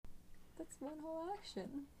one whole action.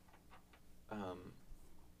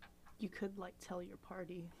 You could like tell your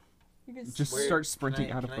party. You can Just start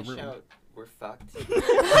sprinting out of the room. Shout, we're fucked.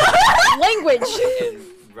 Language. And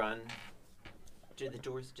run. Do the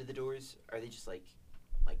doors? Are they just like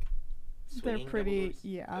They're swinging pretty. double doors?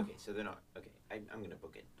 Yeah. Okay, so they're not. Okay, I'm gonna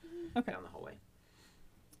book it. Okay. Down the hallway.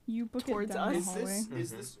 You book Towards it down us? the hallway.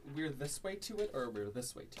 Is this we're this way to it, or we're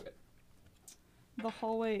this way to it? The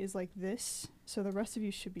hallway is like this, so the rest of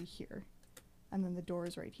you should be here, and then the door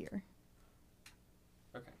is right here.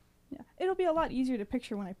 Okay. Yeah, it'll be a lot easier to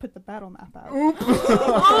picture when I put the battle map out.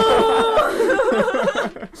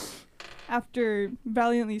 After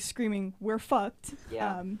valiantly screaming, "We're fucked!"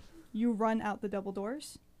 Yeah. You run out the double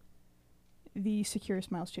doors. The secure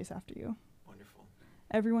smiles chase after you. Wonderful.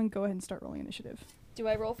 Everyone, go ahead and start rolling initiative. Do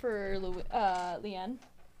I roll for Leanne?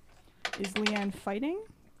 Is Leanne fighting?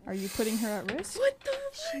 Are you putting her at risk? What the?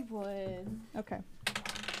 She would. Okay.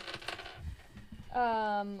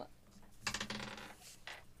 Oh,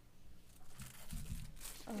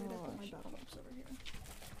 my battle maps over here.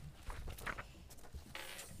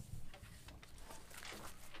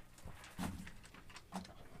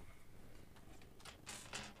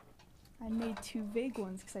 I made 2 vague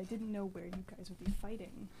ones because I didn't know where you guys would be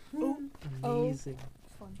fighting. Amazing.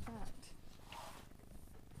 Fun fact.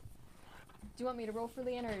 Do you want me to roll for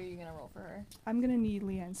Leanne, or are you gonna roll for her? I'm gonna need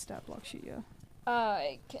Leanne's stat block sheet, yeah.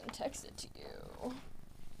 I can text it to you.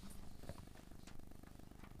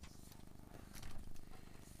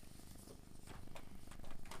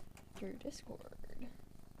 Through Discord.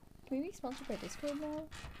 Can we be sponsored by Discord now?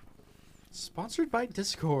 Sponsored by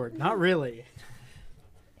Discord. Not really.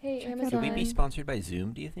 Hey, Check it Amazon. Could we be sponsored by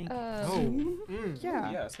Zoom, do you think? Oh. Yeah.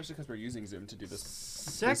 Yeah, especially because we're using Zoom to do this.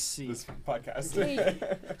 Sexy. This podcast. Hey,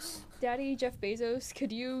 Daddy Jeff Bezos,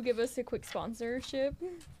 could you give us a quick sponsorship?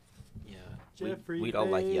 Yeah. Jeffrey We'd all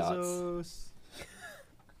like yachts. Bezos.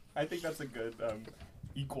 I think that's a good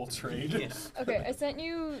equal trade. Yeah. Okay, I sent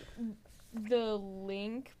you the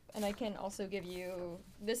link, and I can also give you.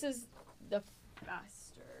 This is the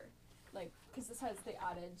faster, like, because this has the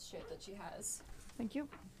added shit that she has. Thank you.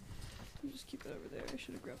 You just keep it over there. I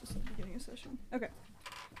should have grabbed this at the beginning of session. Okay.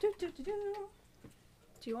 Do.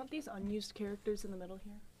 Do you want these unused characters in the middle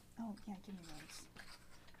here? Oh, yeah, give me those.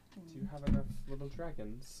 Do you have enough little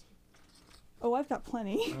dragons? Oh, I've got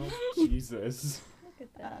plenty. Oh, Jesus. Look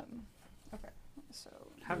at that. Okay, so...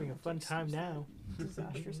 Having a fun time now.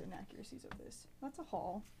 Disastrous inaccuracies of this. That's a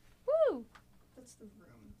hall. Woo! That's the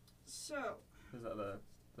room. So... Is that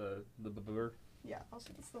the burr? Yeah, I'll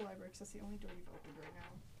say it's the library because that's the only door you've opened right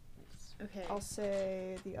now. Okay. I'll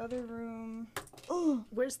say the other room... Oh,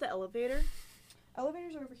 where's the elevator?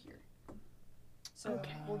 Elevators are over here. So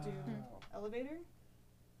Okay. we'll do elevator.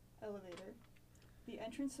 The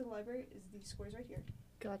entrance to the library is these squares right here.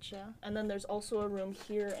 Gotcha. And then there's also a room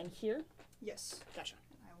here and here. Yes. Gotcha.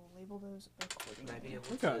 I will label those accordingly. Would I be able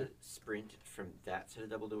Okay. to sprint from that set of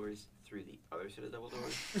double doors through the other set of double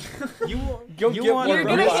doors? You get want more You're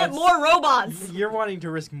gonna robots. get more robots! You're wanting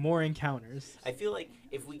to risk more encounters. I feel like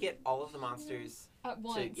if we get all of the monsters At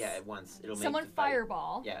once. at once, it'll Someone make the fight.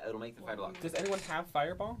 fireball. Yeah, it'll make the fight a lot. Does anyone have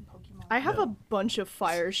fireball? Pokemon. I have No. a bunch of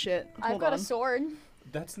fire shit. I've Hold got on. a sword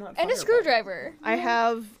That's not. and fireball. a screwdriver. I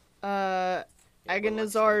have Yeah,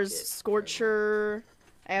 Agonizar's Warlock's Scorcher.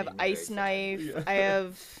 I have Yeah, Ice very Knife. Yeah. I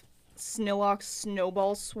have Snillock's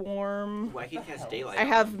Snowball Swarm. Why can't you cast daylight? I on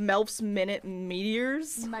have them? Melf's Minute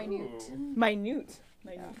Meteors. Minute. Ooh. Minute.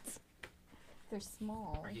 They're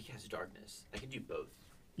small. Or you cast darkness. I can do both.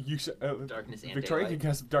 You should. Darkness and Victoria daylight. can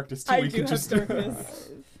cast darkness too. I we do could have just darkness.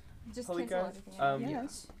 Just Halika, cancel everything out.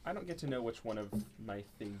 Yes. I don't get to know which one of my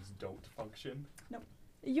things don't function.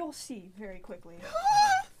 You'll see very quickly.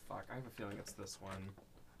 Fuck, I have a feeling it's this one.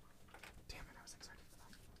 Damn it, I was excited for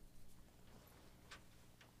that.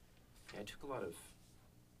 Yeah, I took a lot of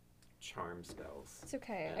charm spells. It's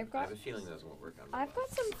okay. and I've I got have a feeling those won't work on I've got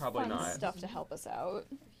robots. some Probably fun not. stuff to help us out.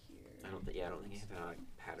 I don't think hypnotic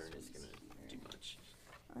pattern is gonna do much.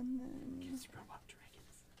 And then Against robot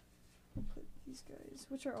dragons. we'll put these guys,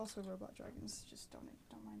 which are also robot dragons. Just don't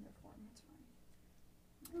mind their form. It's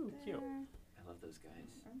fine. Ooh, cute. There. I love those guys.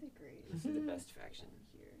 Aren't they great? These are the best faction.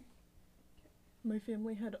 Here. My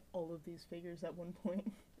family had all of these figures at one point.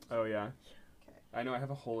 Oh yeah. Okay. I know. I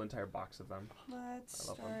have a whole entire box of them. Let's I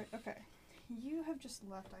love start. Okay. You have just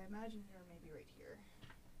left. I imagine you're maybe right here.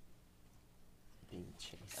 Being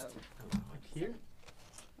chased. Oh. Here?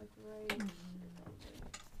 Like right here.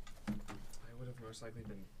 I would have most likely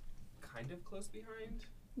been kind of close behind.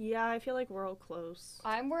 Yeah, I feel like we're all close.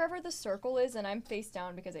 I'm wherever the circle is, and I'm face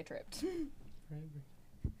down because I tripped.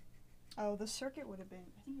 Oh, the circuit would have been.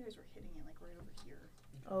 I think you guys were hitting it like right over here.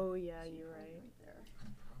 Oh yeah, you're right. there.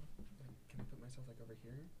 Can I put myself like over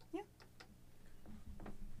here?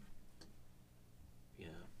 Yeah,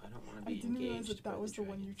 I don't want to I be didn't realize engaged that that by was the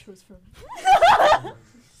one dragon. you chose from.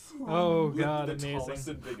 Oh god, the amazing. tallest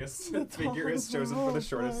and biggest The figure is tallest chosen of for the all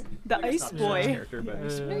shortest. time. The I guess ice not the shortest boy. character, but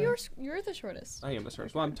Yeah. No, you're the shortest. I am the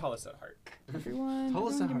shortest. Well, I'm tallest at heart. Everyone, Tell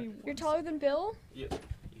us everyone how- give me You're one taller than Bill? You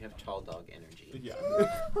have tall dog energy. Yeah.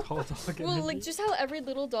 Tall dog Well, energy. like just how every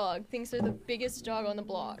little dog thinks they're the biggest dog on the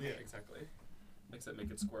block. Yeah, exactly. Except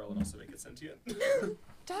make it squirrel and also make it sentient.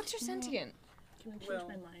 Dogs are sentient. Can I change Well-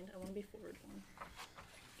 my mind? I want to be forward one.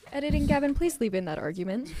 Editing, Gavin, please leave in that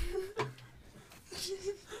argument.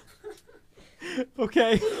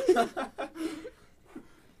 Okay.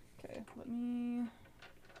 Okay, let me.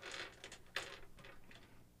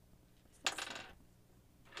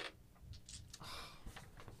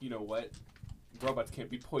 You know what? Robots can't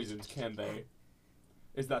be poisoned, can they?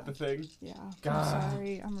 Is that the thing? Yeah, God. I'm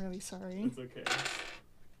sorry. I'm really sorry. It's okay.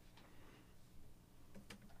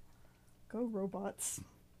 Go robots.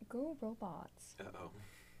 Go robots. Uh-oh.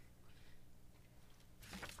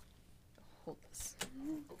 Hold this.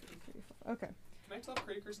 Okay. Can I tell if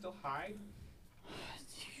Kraker still high?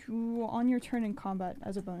 On your turn in combat,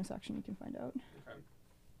 as a bonus action, you can find out. Okay.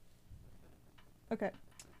 Okay.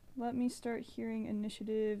 Let me start hearing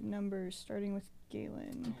initiative numbers, starting with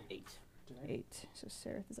Galen. 8. 8. So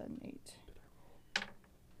Sereth is at an 8.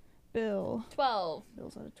 Bill. 12.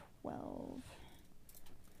 Bill's at a 12.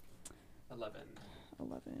 11.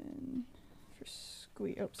 11. For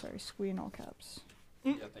Squee. Oh, sorry. Squee in all caps.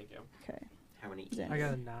 Yeah, thank you. Okay. How many Xander. I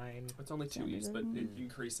got a 9. It's only 2 each, but it Xander.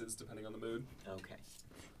 increases depending on the mood. Okay.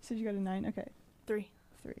 So you got a 9? Okay. 3.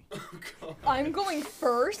 3. I'm going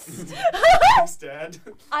first. Thanks, Dad.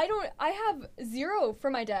 I have 0 for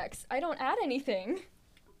my dex. I don't add anything.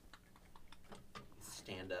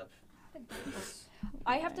 Stand up.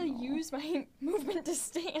 I have to Lionel. use my movement to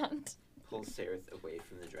stand. Pull Sareth away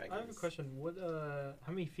from the dragons. I have a question. What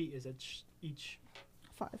how many feet is it each?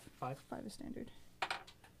 5. 5? 5 is standard.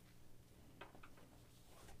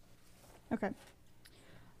 Okay.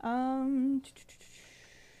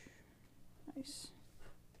 Nice.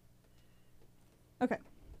 Okay.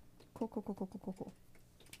 Cool.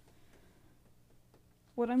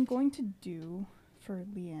 What I'm going to do for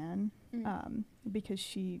Leanne, because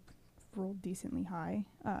she rolled decently high,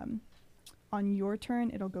 on your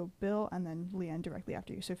turn it'll go Bill and then Leanne directly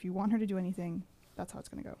after you. So if you want her to do anything, that's how it's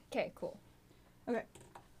gonna go. Okay, cool. Okay.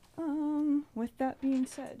 With that being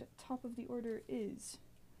said, top of the order is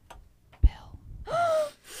Bill.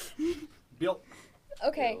 Bill.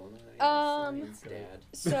 Okay. Bill, nice, um, nice, Dad.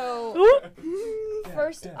 So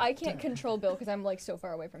first, Dad, I can't control Bill because I'm like so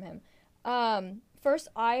far away from him. First,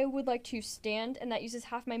 I would like to stand, and that uses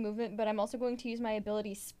half my movement, but I'm also going to use my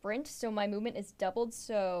ability Sprint, so my movement is doubled,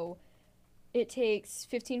 so it takes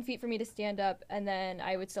 15 feet for me to stand up, and then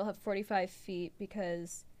I would still have 45 feet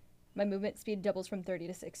because my movement speed doubles from 30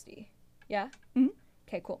 to 60. Yeah? Mhm.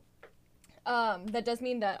 Okay, cool. That does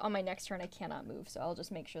mean that on my next turn I cannot move, so I'll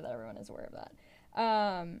just make sure that everyone is aware of that.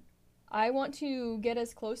 I want to get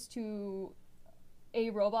as close to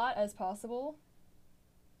a robot as possible.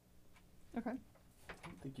 Okay. I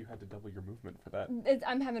don't think you had to double your movement for that.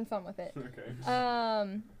 I'm having fun with it. Okay.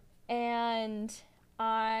 And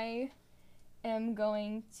I am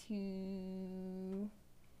going to...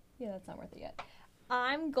 Yeah, that's not worth it yet.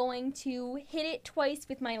 I'm going to hit it twice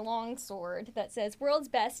with my longsword that says, World's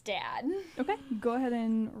Best Dad. Okay. Go ahead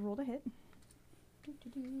and roll to hit.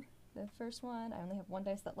 The first one, I only have one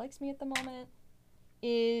dice that likes me at the moment,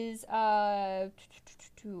 is 14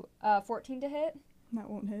 to hit. That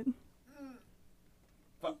won't hit.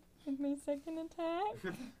 With my second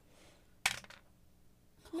attack.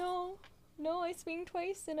 No, I swing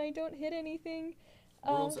twice and I don't hit anything.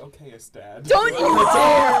 World's okayest, Dad. Don't you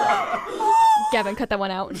dare! Gavin, cut that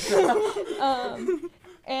one out.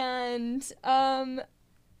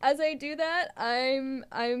 As I do that, I'm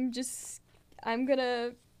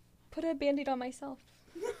gonna put a band-aid on myself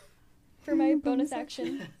for my bonus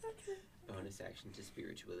action. Bonus action to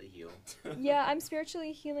spiritually heal. Yeah, I'm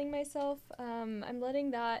spiritually healing myself. I'm letting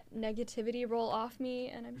that negativity roll off me,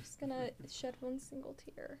 and I'm just gonna shed one single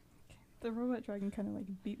tear. The robot dragon kind of like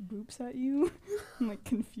beat boops at you in like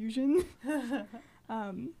confusion.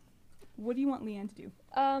 What do you want Leanne to do?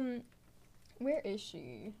 Where is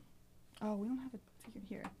she? Oh, we don't have it figured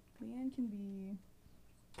here. Leanne can be...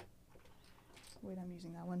 Wait, I'm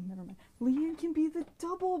using that one. Never mind. Leanne can be the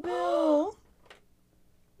double bill!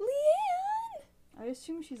 Leanne! I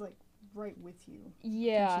assume she's like right with you.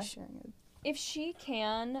 Yeah. She's sharing it. If she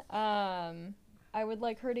can, I would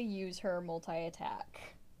like her to use her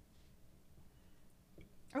multi-attack.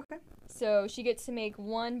 So she gets to make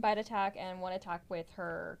 1 bite attack and 1 attack with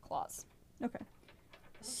her claws. Okay.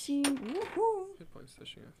 She. Woohoo! Hit points does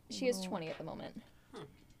she have? She has Oh. 20 at the moment.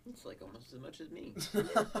 It's like almost as much as me.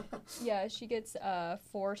 Yeah, she gets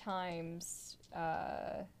 4 times.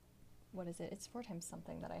 What is it? It's 4 times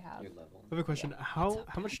something that I have. Your level. I have a question. How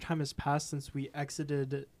much time has passed since we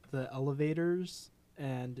exited the elevators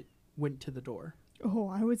and went to the door? Oh,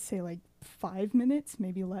 I would say like 5 minutes,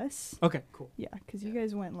 maybe less. Okay, cool. Yeah, because you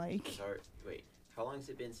guys went like. Sorry, wait. How long has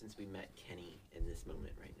it been since we met Kenny in this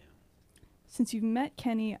moment right now? Since you've met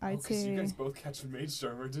Kenny, I'd Because say. you guys both catch mage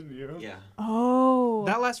armor, didn't you? Yeah. Oh.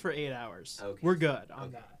 That lasts for 8 hours. Okay. We're good on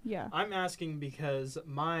Okay. that. Yeah. I'm asking because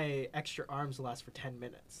my extra arms last for 10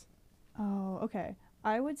 minutes. Oh, okay.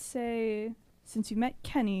 I would say since you met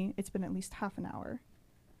Kenny, it's been at least half an hour.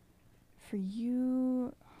 For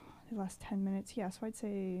you, the last 10 minutes. Yeah, so I'd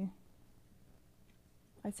say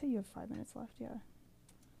you have 5 minutes left. Yeah,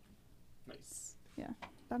 Nice.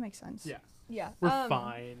 that makes sense. Yeah. Yeah. We're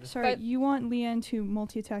fine. Sorry, But- you want Leanne to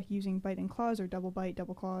multi-attack using bite and claws or double bite,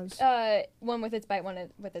 double claws? 1 with its bite,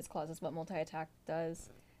 1 with its claws is what multi-attack does.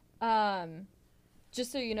 Just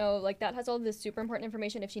so you know, like, that has all this super important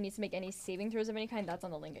information. If she needs to make any saving throws of any kind, that's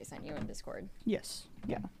on the link I sent you in Discord. Yes.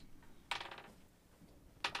 Yeah.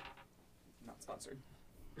 Not sponsored.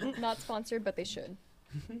 Not sponsored, but they should.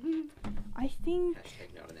 I think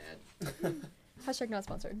Hashtag not an ad. Hashtag not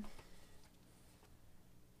sponsored.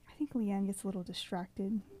 Leanne gets a little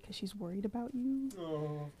distracted because she's worried about you.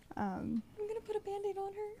 Oh. I'm gonna put a band-aid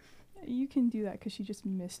on her. You can do that because she just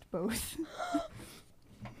missed both.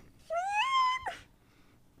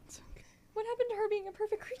 It's okay. What happened to her being a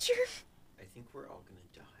perfect creature? I think we're all gonna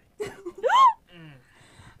die.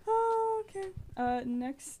 Oh, okay.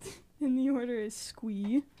 Next in the order is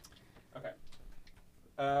Squee. Okay.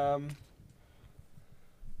 I'm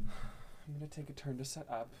gonna take a turn to set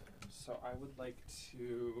up. So I would like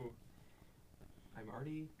to.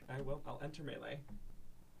 I'll enter melee.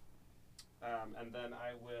 And then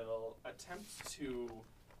I will attempt to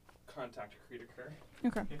contact Creediker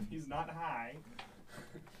Okay. if he's not high.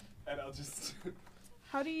 And I'll just.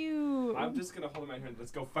 How do you? I'm just gonna hold in my hand.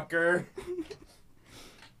 Let's go, fucker.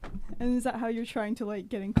 And is that how you're trying to like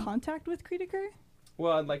get in contact with Creediker?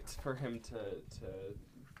 Well, I'd like for him to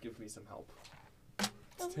give me some help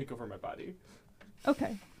to take over my body.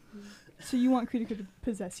 Okay. So you want Creediker to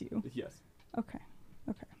possess you? Yes. Okay.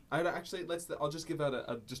 Okay. I'd actually I'll just give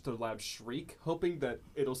out just a loud shriek, hoping that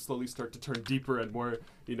it'll slowly start to turn deeper and more,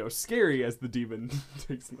 scary as the demon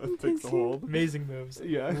takes a hold. Amazing moves.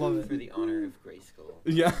 Yeah. Love For it. the honor of Grayskull.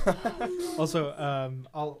 Yeah. Also,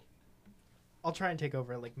 I'll try and take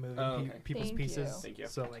over like moving okay. people's Thank pieces. you. Thank you.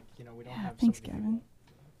 So like we don't Yeah, have. thanks, so many Gavin.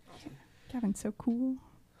 people. Gavin's so cool.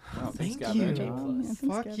 Oh, Thank thanks, you. Gavin. Yeah, thanks,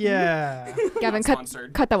 Fuck Gavin. yeah. Gavin, Not cut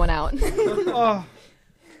sponsored. that one out. Oh.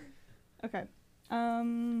 Okay.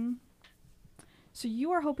 So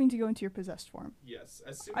you are hoping to go into your possessed form. Yes.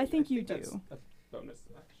 I think you that's do. a bonus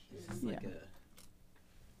action. This is Yeah. like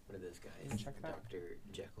what are those guys? Check that. Dr.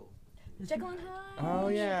 Jekyll. Jekyll and Hyde. Oh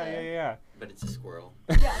yeah. But it's a squirrel.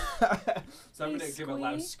 Yeah. So I'm Hey, gonna give a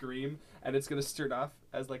loud Squee. scream, and it's gonna start off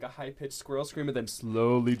as like a high-pitched squirrel scream, and then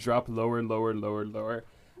slowly drop lower and lower and lower and lower,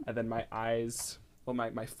 and then my eyes,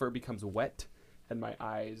 my fur becomes wet, and my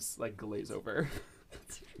eyes like glaze over.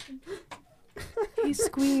 Hey,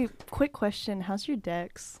 Squee, quick question. How's your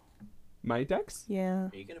dex? My dex? Yeah.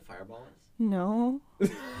 Are you gonna fireball us? No.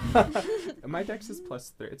 My dex is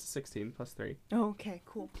 +3. It's 16 +3. Okay,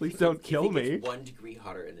 cool. Please don't If kill it me. gets 1 degree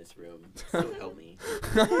hotter in this room, so help me.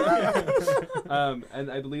 And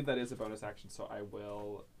I believe that is a bonus action, so I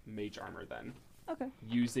will mage armor then, Okay.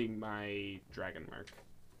 using my dragon mark.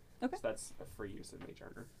 Okay. So that's a free use of mage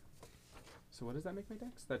armor. So what does that make my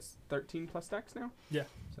dex? That's 13 plus dex now? Yeah.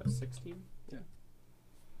 So that's 16? Yeah.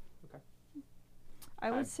 I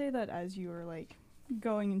Fine. would say that as you are like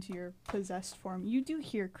going into your possessed form, you do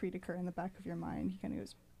hear Creediker in the back of your mind. He kind of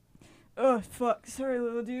goes, "Oh fuck, sorry,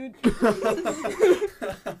 little dude.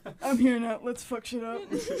 I'm here now. Let's fuck shit up."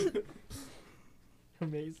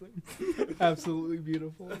 Amazing. Absolutely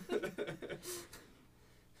beautiful.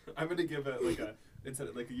 I'm gonna give it like a, instead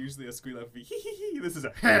of like usually a squeal laugh, this is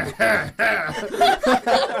a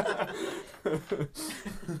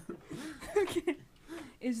Okay.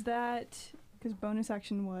 Is that because bonus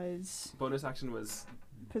action was bonus action was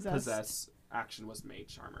possessed? possess, action was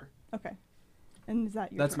mage armor. Okay. And is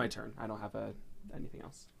that your That's turn? my turn. I don't have anything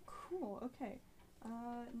else. Cool. Okay.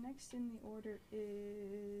 Next in the order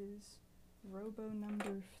is Robo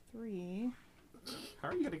number 3. How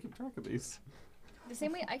are you gonna keep track of these? The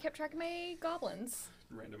same way I kept track of my goblins.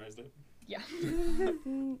 Randomized it. Yeah. I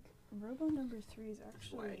think Robo number 3 is That's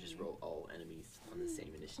actually. why I just roll all enemies on the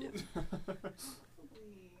same initiative.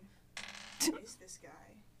 Probably use this guy.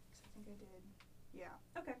 'Cause I think I did. Yeah.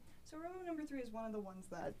 Okay. So Robo number 3 is one of the ones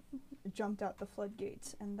that jumped out the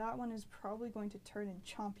floodgates, and that one is probably going to turn and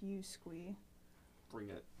chomp you, Squee. Bring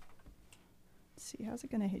it. Let's see, how's it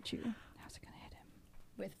gonna hit you? How's it gonna hit him?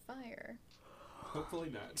 With fire. Hopefully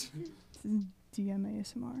not. This is DM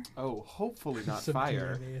ASMR. Oh, hopefully not Some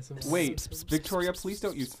fire. DNA or something. Wait, Victoria, please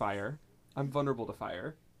don't use fire. I'm vulnerable to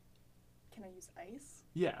fire. Can I use ice?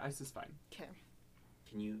 Yeah, ice is fine. Okay.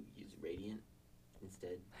 Can you use radiant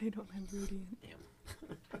instead? I don't have radiant.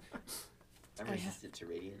 Damn. I'm I resistant to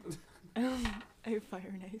radiant. I have fire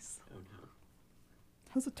and ice. Oh no.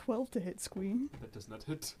 How's a 12 to hit, Squee? That does not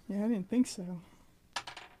hit. Yeah, I didn't think so.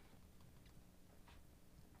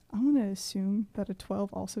 I'm gonna assume that a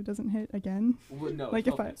 12 also doesn't hit again. Well, no, Like,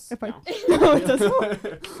 if I- hits if I- now. No, it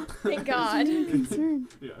doesn't. Thank God. Concern.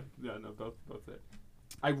 Yeah, no, both hit.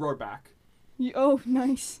 I roar back. Oh,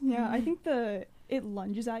 nice. Yeah, I think it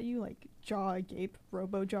lunges at you like jaw agape,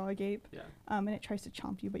 robo jaw agape, Yeah. and it tries to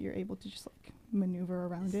chomp you, but you're able to just like maneuver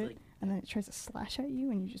around It's it, like- and then it tries to slash at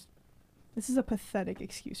you, and you just. This is a pathetic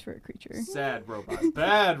excuse for a creature. Sad robot.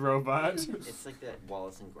 Bad robot. It's like that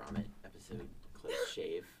Wallace and Gromit episode, Cliff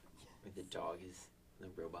Shave, where the dog is the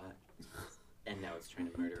robot, and now it's trying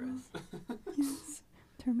to murder us. Yes.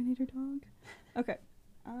 Terminator dog. Okay.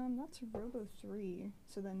 That's Robo 3.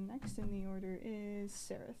 So then next in the order is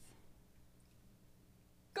Sereth.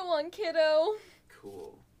 Go on, kiddo.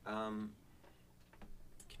 Cool. Can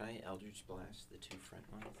I Eldritch Blast the two front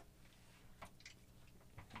ones?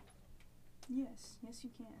 Yes, you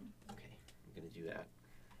can. Okay, I'm gonna do that.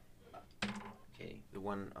 Okay, the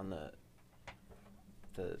one on the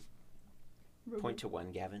point to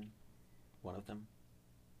one, Gavin. One of them.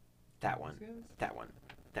 That one.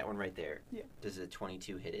 That one right there. Yeah. Does a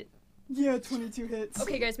 22 hit it? Yeah, 22 hits.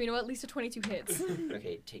 Okay, guys, we know at least a 22 hits.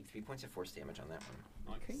 Okay, take 3 points of force damage on that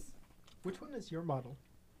one. Okay. Which one is your model?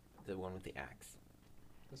 The one with the axe.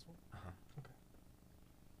 This one? Uh-huh. Okay.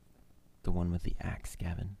 The one with the axe,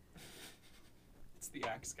 Gavin. It's the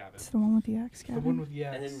axe, Gavin. It's the one with the axe, The Gavin. one with the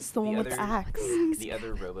And then axe. It's the one with the axe. The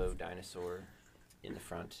other robo dinosaur in the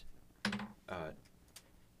front.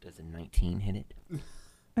 Does a 19 hit it?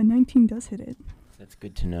 A 19 does hit it. That's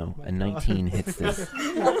good to know. Oh my A 19 God. hits this.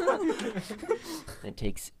 It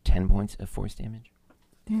takes 10 points of force damage.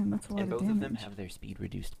 Damn, that's a lot And of both damage. of them have their speed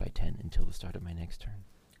reduced by 10 until the start of my next turn.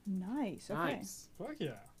 Nice. Okay. Nice. Fuck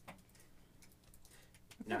yeah.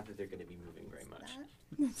 Not that they're going to be moving very much.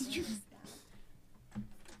 That's true. Let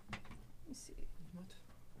me see. What?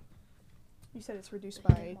 You said it's reduced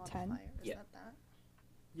by 10. Yeah.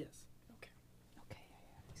 Yes. Okay. Yeah.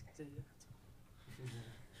 These guys.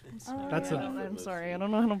 That's yeah, enough. I'm sorry. I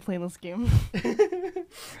don't know how to play this game. You're okay.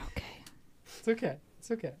 It's okay.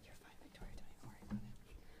 It's okay. You're fine, Victoria. Don't even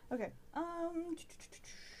worry about it. Okay.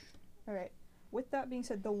 All right. With that being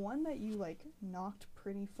said, the one that you like knocked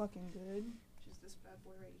pretty fucking good, which is this bad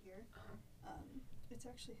boy right here. It's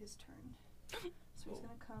actually his turn. So he's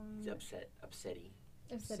gonna come. He's upsetty.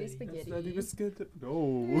 Upsetty That's spaghetti. Not even spaghetti.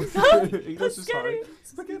 No. English is hard.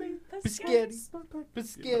 Spaghetti. Biscotti. Yeah,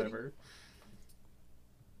 Biscotti. whatever.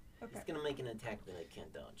 Okay. He's going to make an attack that I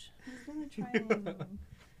can't dodge. He's gonna try and. What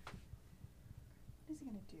is he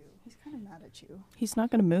gonna do? He's kind of mad at you. He's not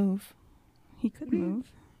gonna move. He could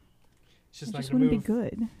move. He's It just not just gonna wouldn't move.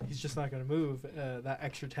 be good. He's just not gonna move that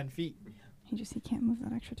extra 10 feet. He can't move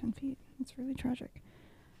that extra 10 feet. It's really tragic.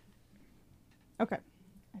 Okay.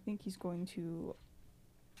 I think he's going to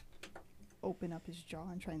open up his jaw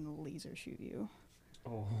and try and laser shoot you.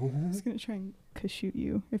 Oh. He's going to try and shoot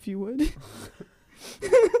you, if you would.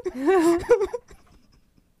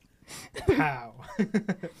 Pow.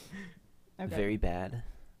 Okay. Very bad.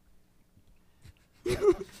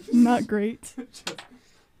 Not great.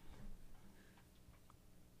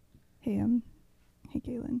 Hey, hey,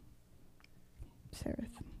 Galen. Sereth.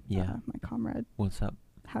 Yeah. My comrade. What's up?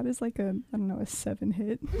 How does like a 7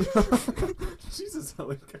 hit? Jesus,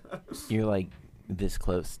 Elika. You're like this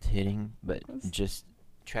close to hitting, but Close. just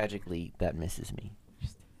tragically that misses me.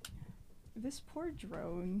 This poor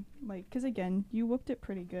drone, like, because again, you whooped it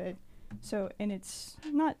pretty good. So, and it's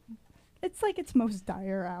like its most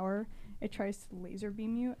dire hour. It tries to laser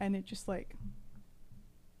beam you, and it just like,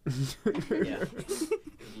 Yeah.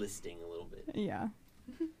 Listing a little bit. yeah.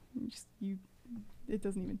 It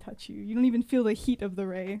doesn't even touch you. You don't even feel the heat of the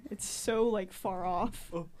ray. It's so like far off.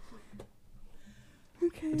 Oh.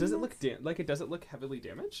 Okay. Does it look does it look heavily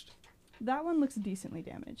damaged? That one looks decently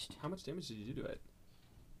damaged. How much damage did you do to it?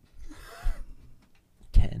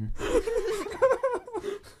 10.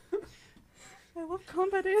 I love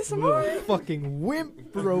combat Little ASMR. fucking wimp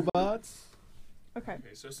robots. Okay.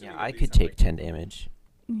 Okay, so assuming Yeah, that I these could have, take like- 10 damage.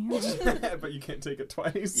 Yeah. but you can't take it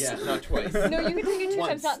twice. Yeah, not twice. No, you can take it 2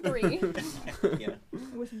 times, Once. not 3. Yeah.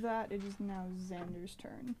 With that, it is now Xander's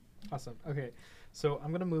turn. Awesome. Okay, so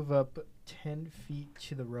I'm gonna move up 10 feet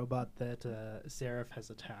to the robot that Seraph has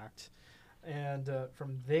attacked, and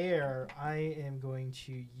from there I am going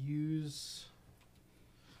to use.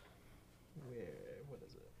 What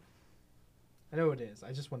is it? I know what it is.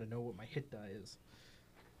 I just want to know what my hit die is.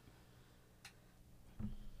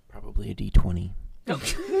 Probably a d20.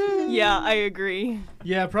 Yeah, I agree.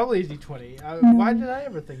 Yeah, probably a d20. Why did I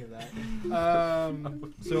ever think of that?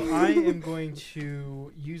 So I am going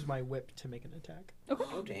to use my whip to make an attack.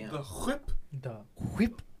 Oh, damn. The whip. The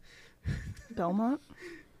whip. Belmont?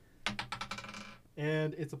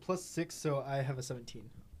 And it's a +6, so I have a 17.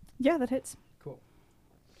 Yeah, that hits. Cool.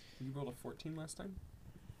 You rolled a 14 last time?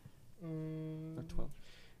 Or Um, 12?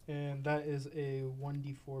 And that is a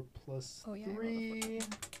 1d4 plus Oh, yeah, I rolled a 3.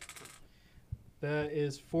 That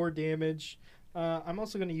is 4 damage. I'm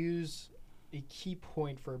also going to use a key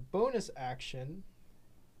point for a bonus action.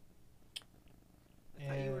 I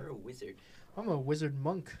thought you And were a wizard. I'm a wizard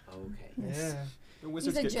monk. Okay. Yes. Yeah. The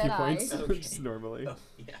wizards a get key Jedi. points Okay. just normally. Oh,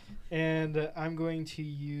 yeah. And I'm going to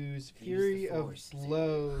use the Fury of Force.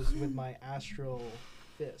 Blows with my Astral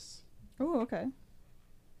Fist. Oh, okay.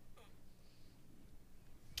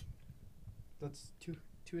 That's two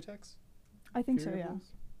attacks? I think so, Fury of yeah.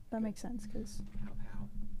 Blows? That makes sense, because... Pow,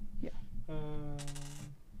 pow.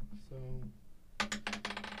 So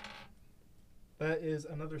that is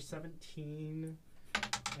another 17,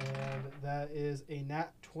 and that is a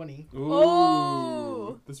nat 20. Ooh.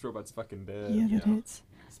 Oh! This robot's fucking dead. Yeah, that yeah. hits.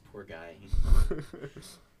 This poor guy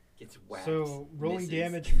gets whacked. So rolling misses,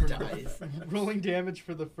 damage for dies. rolling damage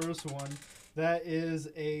for the first one. That is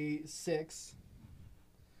a 6.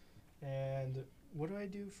 And what do I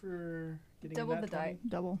do for getting Double a nat the 20? die.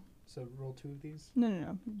 Double. So roll 2 of these.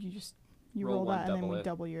 No. You Roll roll one, that, and then double we it.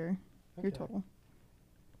 double your Okay. total.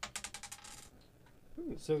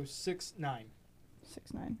 So 6, 9.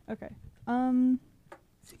 6, 9. Okay.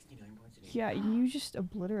 69 points of Yeah, you just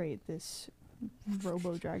obliterate this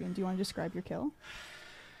Robo Dragon. Do you want to describe your kill?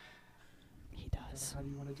 He does. How do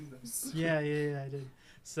you want to do this? Yeah, I did.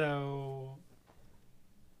 So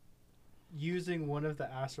using one of the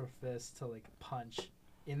Astral Fists to like punch.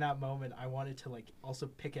 In that moment, I wanted to like also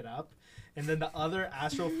pick it up, and then the other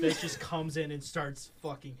Astral Fist just comes in and starts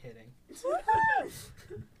fucking hitting.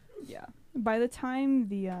 Yeah. By the time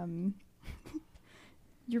the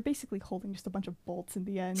you're basically holding just a bunch of bolts in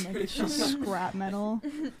the end, like it's just scrap metal.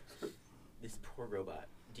 This poor robot.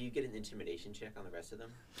 Do you get an intimidation check on the rest of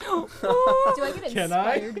them? Do I get Can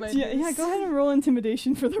I? inspired by Yeah, this? go ahead and roll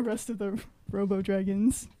intimidation for the rest of the Robo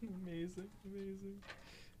Dragons. Amazing.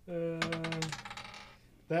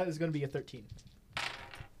 That is going to be a 13.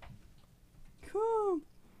 Cool.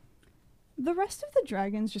 The rest of the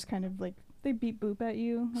dragons just kind of like they beep boop at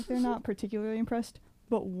you. Like they're not particularly impressed.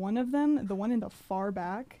 But one of them, the one in the far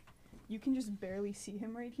back, you can just barely see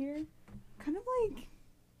him right here. Kind of like,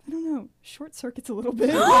 I don't know, short circuits a little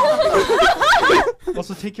bit.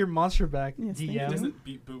 Also, take your monster back, Yes, thank It you. DM. doesn't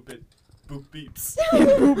beep boop, it boop beeps.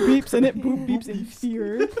 It boop beeps and it boop beeps in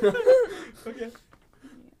fear. Okay.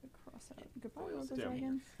 Cross out. Goodbye, Boils Robo down.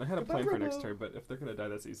 Dragon. I had a Goodbye, plan for next Robo. turn, but if they're gonna die,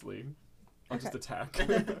 that's easily. I'll just Okay. attack.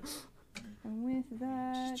 And with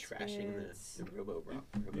that, Just trashing it's the robo.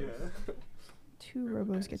 yeah. 2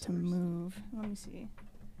 Robo robos get to dinosaurs. move. Let me see.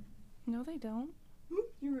 No, they don't.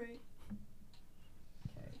 You're right.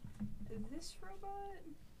 Okay. This robot.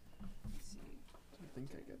 Let's see. I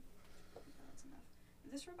think I get. That's enough.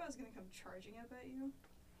 This robot is gonna come charging up at you,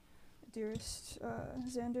 dearest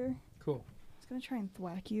Xander. Cool. It's gonna try and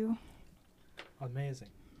thwack you. Amazing.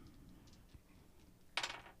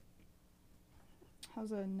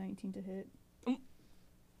 How's a 19 to hit? Mm.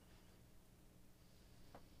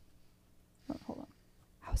 Oh, hold on.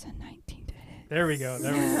 How's a 19 to hit? There we go.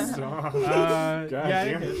 There we go. Stop. Yeah, it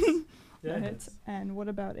damn it. hits. Yeah, That it hits. hits. And what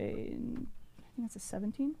about I think that's a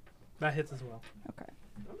 17? That hits as well. Okay.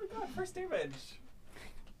 Oh my god, first damage.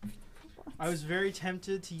 I was very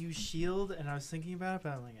tempted to use shield, and I was thinking about it,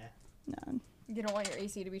 but I'm like, No. You don't want your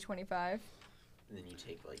AC to be 25. And then you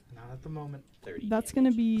take like not at the moment. 30 That's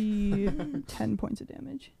damage. gonna be 10 points of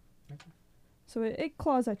damage. Okay. So it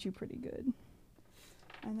claws at you pretty good.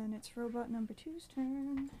 And then it's robot number 2's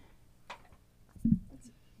turn.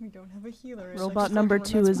 We don't have a healer. Robot number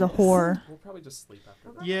 2 is a whore. We'll probably just sleep after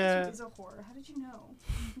Robot that. Yeah. number 2 is a whore. How did you know?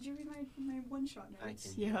 Did you read my one-shot I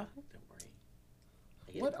notes? can Yeah. Don't worry.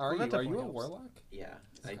 I get What are Well, that you? Are you a definitely helps. warlock? Yeah,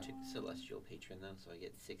 I took Celestial Patron though, so I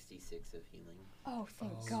get 66 of healing. Oh,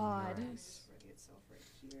 thank Oh, God. nice. Ready itself right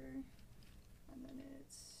here. And then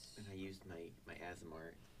it's... And I used my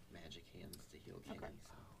Azamar magic hands to heal Kenny. Okay.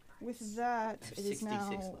 So With that, I have it is 66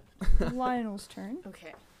 now left. Lionel's turn.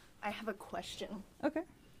 Okay. I have a question. Okay.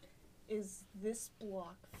 Is this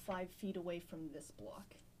block 5 feet away from this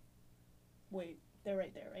block? Wait, they're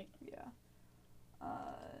right there, right? Yeah.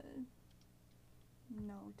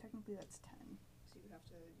 No, technically that's 10. So you would have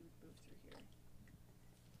to move through here.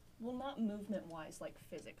 Well, not movement-wise, like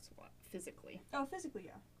physically. Oh, physically,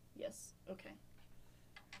 yeah. Yes. Okay.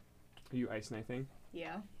 Are you ice knifing?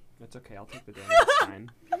 Yeah. That's okay. I'll take the damage. It's fine.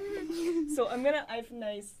 So I'm gonna I've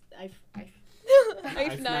nice.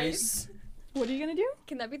 Knife nice. What are you gonna do?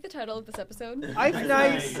 Can that be the title of this episode? I've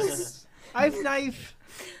knife. I've knife.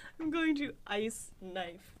 I'm going to ice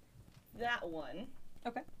knife that one.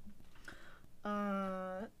 Okay.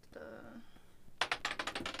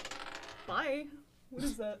 Bye. What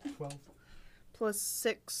is that? 12. Plus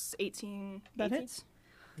 6, 18. That 18? hits.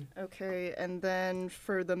 Okay, and then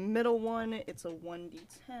for the middle one, it's a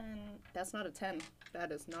 1d10. That's not a 10.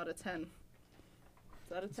 That is not a 10. Is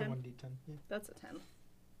that a It's a 10? 1d10. Yeah. That's a 10.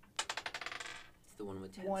 It's the one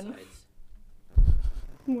with 10 One. sides.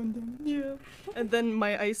 One damage. Yeah. And then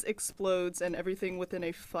my ice explodes, and everything within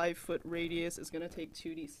a 5-foot radius is gonna take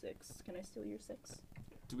 2d6. Can I steal your 6?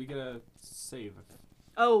 Do we get a save?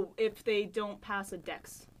 Oh, if they don't pass a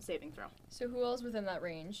dex saving throw. So who else within that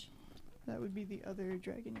range? That would be the other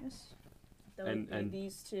dragoness. That And- would be and-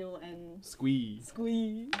 these two and Squeeze.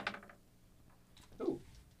 Squee. Oh,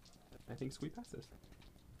 I think Squee passes.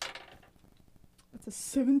 That's a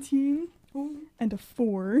 17 and a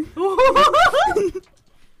 4.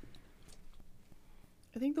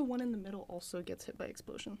 I think the one in the middle also gets hit by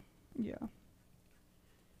explosion. Yeah.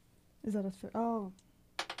 Is that a oh.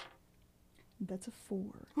 That's a 4.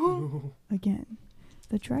 Again,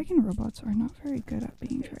 the dragon robots are not very good at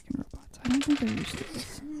being dragon robots. I don't think they're used to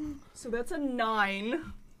this. So that's a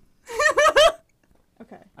 9.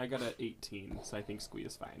 Okay. I got a 18, so I think Squee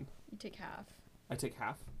is fine. You take half. I take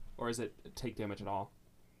half, or is it take damage at all?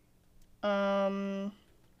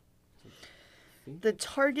 The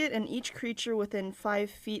target and each creature within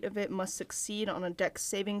 5 feet of it must succeed on a dex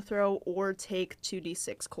saving throw or take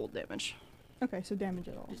 2d6 cold damage. Okay, so damage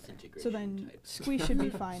at all. Disintegration So then types. Squeeze should be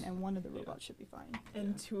fine, and one of the robots should be fine.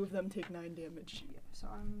 And 2 of them take 9 damage. Yeah, so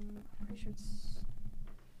I'm pretty sure it's...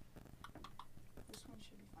 This one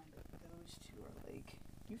should be fine, but those two are like...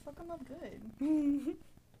 You fuck them up good.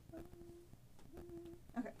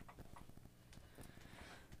 Okay.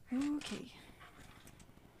 Okay.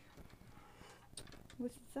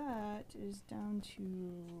 With that, it is down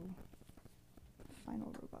to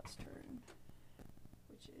final robot's turn,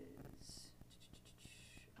 which is...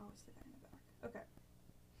 Oh, it's the guy in the back. Okay.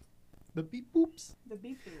 The beep boops. The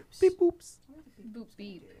beep boops. Beep boops. What are the Boop boops gonna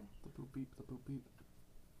beep. do? The boop beep, the boop beep.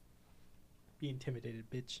 Be intimidated,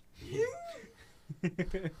 bitch.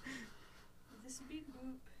 This beep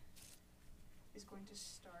boop is going to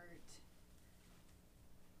start.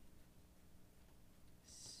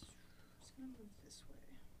 It's gonna move this way.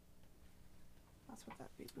 That's what that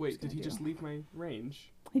beep boop's Wait, did gonna he do. just leave my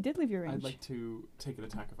range? He did leave your range. I'd like to take an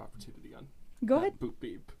attack of opportunity on Go that ahead. boop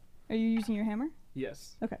beep. Are you using your hammer?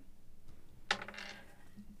 Yes. Okay.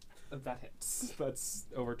 That hits. That's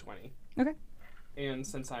over 20. Okay. And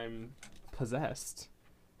since I'm possessed,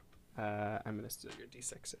 I'm going to steal your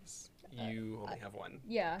d6s. You only have one.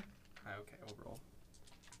 Yeah. Okay, overall.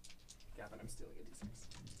 Gavin, I'm stealing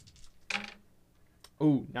a d6.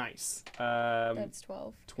 Oh, nice. That's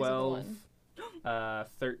 12. 'cause of the 12. one.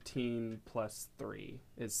 13 plus 3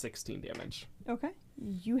 is 16 damage. Okay.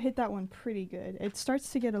 You hit that one pretty good. It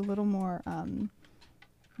starts to get a little more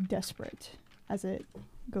desperate as it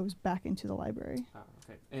goes back into the library.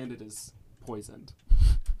 Okay. And it is poisoned.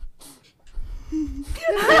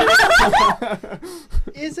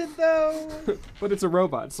 Is it though? But it's a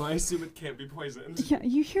robot, so I assume it can't be poisoned. Yeah,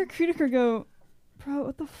 you hear Kritiker go, "Bro,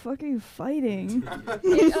 what the fuck are you fighting?"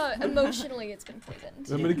 Emotionally, it's been poisoned.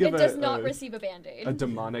 I'm gonna give It does not receive a a band-aid.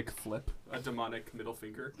 demonic flip, a demonic middle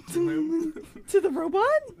finger. To the robot?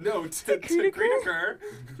 No, to Kritiker? Kritiker.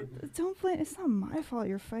 Don't blame. It's not my fault.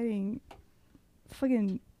 You're fighting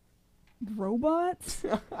fucking robots.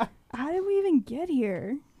 How did we even get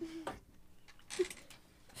here?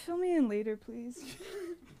 Fill me in later, please.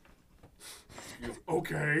 He goes,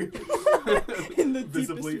 okay. In the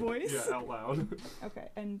Visibly, deepest voice. Yeah, out loud. Okay,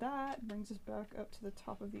 and that brings us back up to the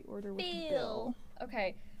top of the order with Bill. Bill.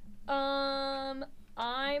 Okay.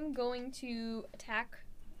 I'm going to attack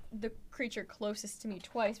the creature closest to me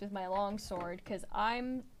twice with my longsword, because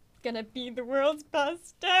I'm gonna be the world's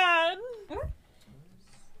best dad.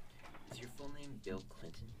 Is your full name Bill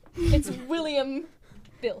Clinton? It's William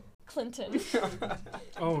Bill Clinton.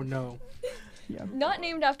 Oh no. Yeah. Not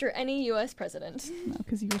named after any U.S. president. No,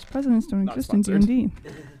 because U.S. presidents don't Not exist in sponsored. D&D.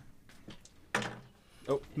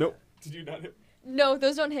 Oh, nope. Did you not hit? No,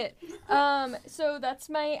 those don't hit. So that's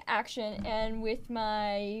my action, and with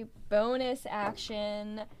my bonus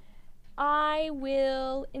action, I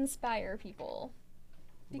will inspire people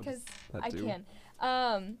What because that I do?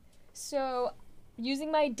 can. So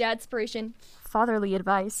using my dadspiration, fatherly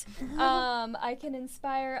advice, I can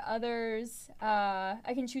inspire others.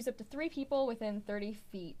 I can choose up to 3 people within 30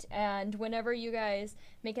 feet, and whenever you guys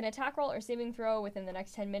make an attack roll or saving throw within the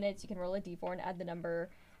next 10 minutes, you can roll a d4 and add the number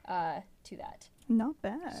to that. Not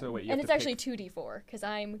bad. So wait, you And have it's to actually pick, 2d4 because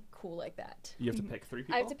I'm cool like that. you have to pick 3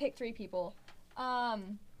 people. I have to pick 3 people.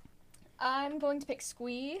 I'm going to pick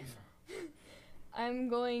Squee. I'm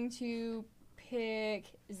going to pick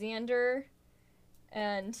Xander.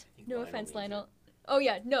 And think no Lionel offense, means Lionel. Oh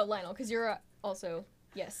yeah, no, Lionel, because you're also,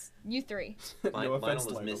 yes, you 3. No offense, Lionel was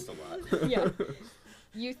Lionel. missed a lot. Yeah.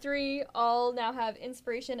 You 3 all now have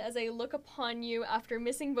inspiration as I look upon you after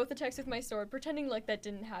missing both attacks with my sword, pretending like that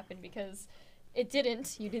didn't happen because it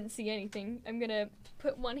didn't. You didn't see anything. I'm gonna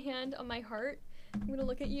put one hand on my heart. I'm gonna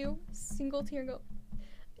look at you, single tear, and go,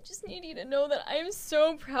 I just need you to know that I am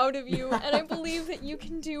so proud of you, and I believe that you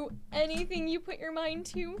can do anything you put your mind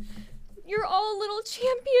to. You're all a little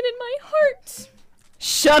champion in my heart.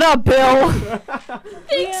 Shut up, Bill!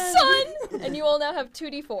 Thanks, son! And you all now have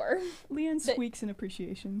 2d4. Leanne But- squeaks in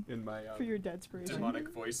appreciation In my for your dadspiration. demonic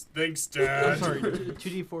voice. Thanks, I'm Dad. sorry.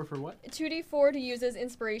 2d4 for what? 2d4 to use as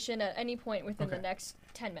inspiration at any point within the Okay. next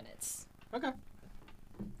 10 minutes. Okay.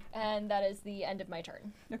 And that is the end of my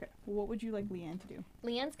turn. Okay. Well, what would you like Leanne to do?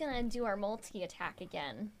 Leanne's gonna do our multi-attack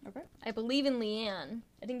again. Okay. I believe in Leanne.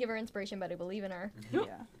 I didn't give her inspiration, but I believe in her.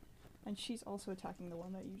 Yeah. And she's also attacking the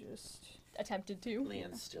one that you just... Attempted to.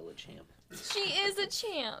 Leanne's still a champ. She is a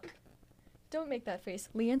champ! Don't make that face.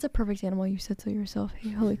 Leanne's a perfect animal. You said so yourself. Hey,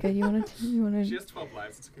 Halika, you wanna... She has 12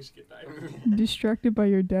 lives. It's okay she can die. Distracted by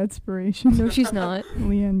your dadspiration. No, she's not.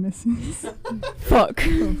 Leanne misses Fuck.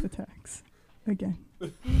 both attacks. Again.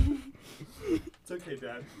 It's okay,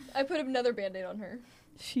 Dad. I put another band-aid on her.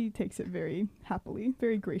 She takes it very happily,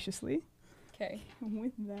 very graciously. Okay. And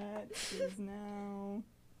with that is now...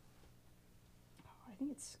 Oh, I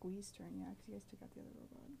think it's Squee's turn, yeah, because you guys took out the other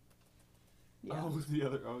robot. Yeah. Oh, the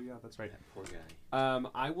other. Oh, yeah, that's right. That poor guy.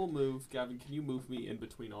 I will move. Gavin, can you move me in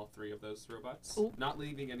between all 3 of those robots? Oh. Not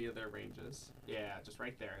leaving any of their ranges. Yeah, just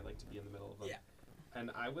right there. I like to be in the middle of them. Yeah. And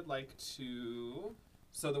I would like to.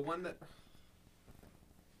 So the one that.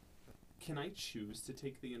 Can I choose to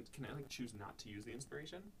take the? Can I choose not to use the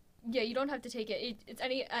inspiration? Yeah, you don't have to take it. It's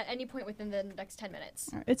at any point within the next 10 minutes.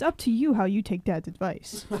 Alright, it's up to you how you take Dad's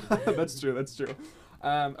advice. That's true. That's true.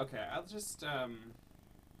 Okay, I'll just. Do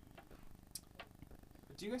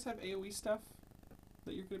you guys have AOE stuff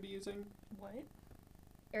that you're going to be using? What?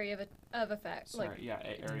 Area of effect. Sorry, Like, yeah,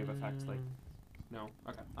 area of effect. Like, no.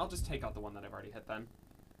 Okay, I'll just take out the one that I've already hit then.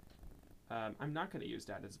 I'm not going to use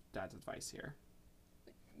Dad's advice here.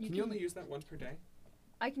 Can you only use that once per day?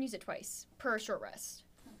 I can use it twice per short rest.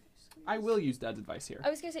 I will use Dad's advice here. I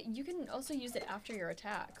was gonna say you can also use it after your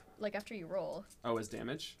attack, like after you roll. Oh, as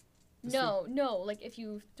damage? This No, like if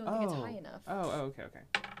you don't think it's high enough. Okay.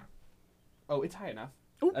 Oh, it's high enough.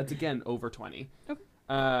 Ooh. That's again over 20. Okay.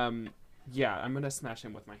 Yeah, I'm gonna smash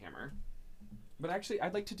him with my hammer. But actually,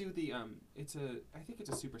 I'd like to do the I think it's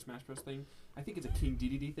a Super Smash Bros. Thing. I think it's a King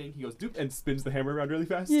DDD thing. He goes doop and spins the hammer around really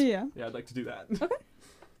fast. Yeah. Yeah, I'd like to do that. Okay.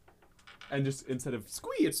 And just instead of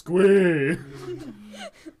squee, it's squee.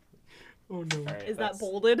 Oh no. All right, Is that that's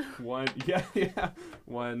bolded? 1, yeah.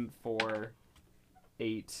 1, 4,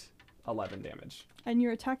 8, 11 damage. And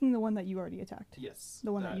you're attacking the one that you already attacked. Yes.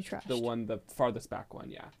 The one that you trashed. The one, the farthest back one,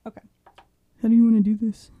 yeah. How do you want to do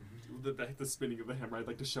this? The spinning of the hammer, I'd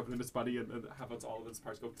like to shove it in his body and have all of its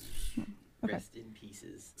parts go. Okay. Rest in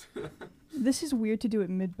pieces. This is weird to do at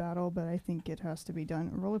mid-battle, but I think it has to be done.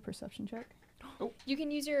 Roll a perception check. You can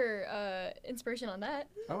use your inspiration on that.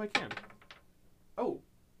 Oh, I can. Oh,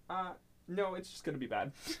 no, it's just gonna be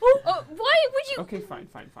bad. Oh, why would you? Okay, fine.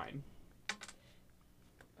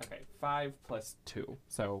 Okay, 5 plus 2,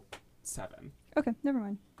 so 7. Okay, never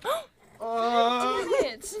mind. Damn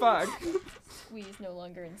it! Fuck. Squeeze no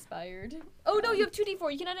longer inspired. Oh no, you have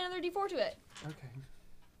 2d4. You can add another d4 to it. Okay.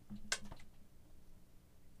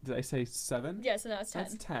 Did I say 7? Yeah, so now it's 10.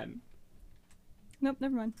 That's 10. Nope,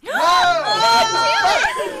 never mind.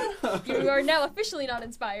 Damn it! You are now officially not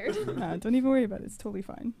inspired. Nah, don't even worry about it. It's totally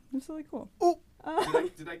fine. It's really cool. Oh.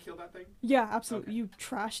 Did I kill that thing? Yeah, absolutely. Okay. You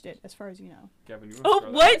trashed it, as far as you know. Gavin, you Oh,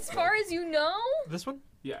 throw what? that? As far as you know? This one?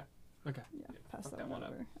 Yeah. Okay. Yeah, pass fuck that that one one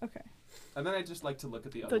up. over. Okay. And then I just like to look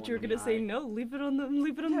at the other Thought you were one in gonna the say eye. no. Leave it on the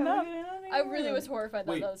map. I really was horrified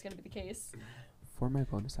that Wait. that was going to be the case. For my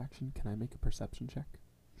bonus action, can I make a perception check?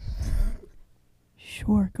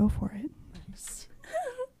 Sure, go for it. Nice.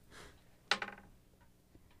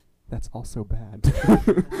 That's also bad.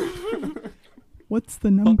 What's the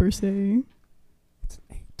number say? It's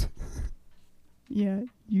an 8. Yeah,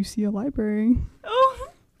 you see a library. Oh.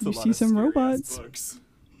 It's a You lot see of some scary-ass robots books.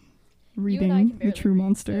 reading can the barely true read,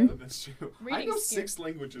 monster. so- That's true. I Reading know scare- 6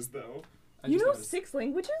 languages though. I You just know noticed. 6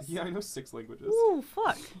 languages? Yeah, I know 6 languages. Ooh,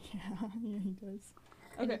 fuck. Yeah, yeah, he does.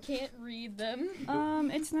 And you Okay. can't read them.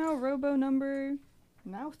 It's now robo number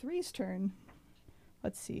now 3's turn.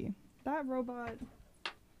 Let's see. That robot.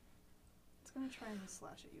 It's gonna try and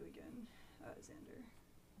slash at you again, Xander.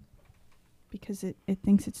 Because it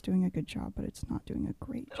thinks it's doing a good job, but it's not doing a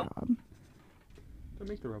great job. Don't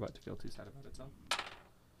make the robot to feel too sad about itself.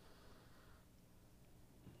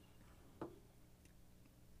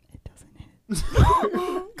 It doesn't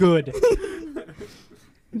hit. Good.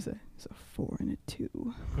 It's a 4 and a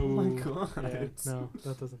 2. Oh my God. Yeah, no,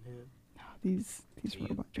 that doesn't hit. No, these Are you-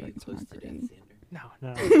 robot are you dragons are close not to death, great. Xander? No.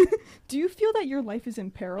 Do you feel that your life is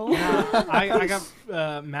in peril? Nah, I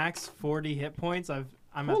got max 40 hit points. I'm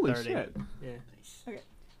Holy at 30. shit. Yeah. Nice. Okay.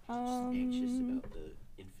 Just anxious about the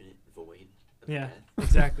infinite void of Yeah. death.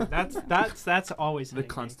 Exactly. That's always The hitting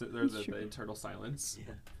me. constant, or the Sure. internal silence.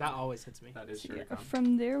 Yeah. That always hits me. That is So sure yeah, to come.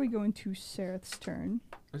 from there, we go into Sereth's turn.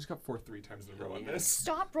 I just got 4 3 times in a row on Yeah. this.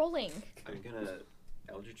 Stop rolling. I'm gonna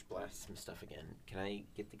Eldritch Blast some stuff again. Can I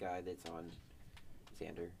get the guy that's on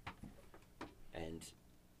Xander? And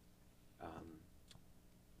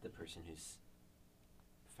the person who's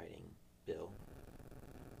fighting Bill?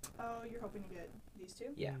 Oh, you're hoping to get these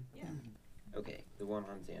two? Yeah. Yeah. Okay, the one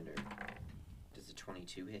on Xander. Does a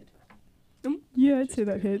 22 hit? Yeah, I'd Just say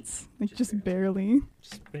that barely. hits. Like, Just just barely.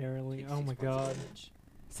 Just barely. Take Oh 6 my points of god. damage.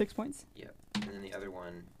 6 points? Yep. And then the other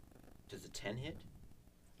one, does a 10 hit?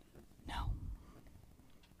 No.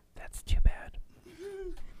 That's too bad.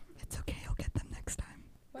 It's okay, I'll get them next time.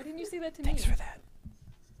 Why didn't you say that to me? that.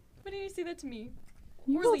 Why didn't you say that to me?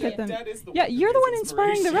 You Or will Leanne. get them. That is the Yeah, one you're that the one gives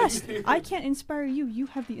inspiring the rest. inspiration. I can't inspire you. You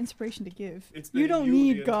have the inspiration to give. It's You been don't the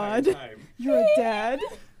need entire God. time. You're a dad.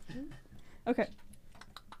 Okay.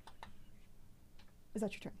 Is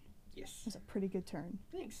that your turn? Yes. That's a pretty good turn.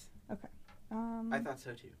 Thanks. I I thought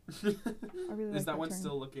so too. really like Is that one turn.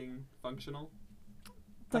 still looking functional?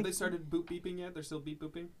 Have Like- they started boop beeping yet? They're still beep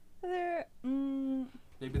booping? There.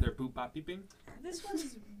 Maybe they're boop bop beeping? This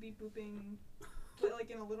one's beep booping, but like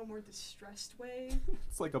in a little more distressed way.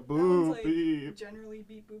 It's like a That one's, boop like, beep. Generally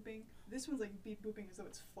beep booping. This one's like beep booping as though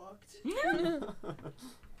it's fucked.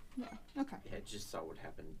 Yeah. Okay. Yeah, I just saw what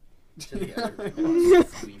happened to the other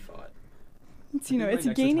bosses we fought. It's I think my it's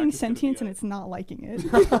next gaining attack is gonna be sentience and a- it's not liking it.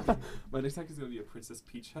 My next attack is going to be a Princess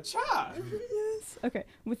Peach. Ha-cha! Yes. Okay.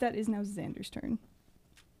 With that is now Xander's turn.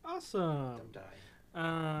 Awesome. Don't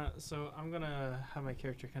die. So I'm gonna have my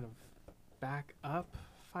character kind of back up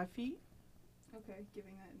 5 feet. Okay,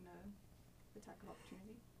 giving that an attack of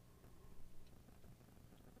opportunity.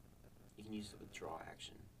 You can use the withdraw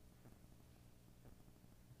action.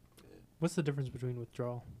 What's the difference between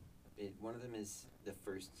withdrawal? One of them is the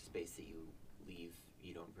first space that you leave,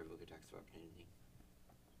 you don't provoke attacks of opportunity.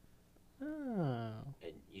 Oh.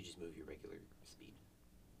 And you just move your regular speed.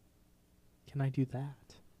 Can I do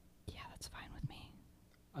that? Yeah, that's fine with me.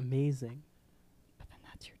 Amazing. But then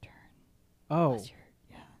that's your turn. Oh. That's your,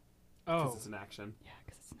 yeah. Because Oh. it's an action. Yeah,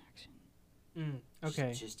 because it's an action.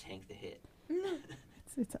 Okay. Just tank the hit.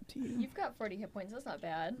 It's up to you. You've got 40 hit points. That's not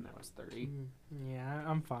bad. Now it's 30. Yeah,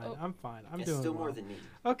 I'm fine. Oh. I'm fine. I'm It's doing still well. more than me.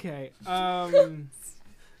 Okay. And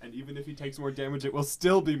even if he takes more damage, it will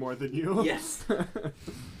still be more than you. Yes.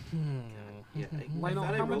 Yeah, Lionel,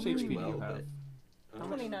 thought I how much rolled pretty HP do you well, have? but- How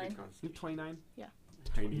many? 29. You have 29? Yeah.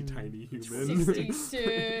 Tiny, Mm. tiny human.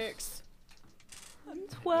 66. I'm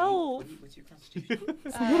What's your constitution?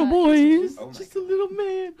 It's a little boy. Oh my Just God. a little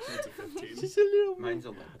man. It's a 15. Just a little man. Mine's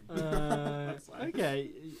 11. That's fine.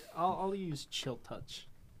 Okay. I'll use chill touch.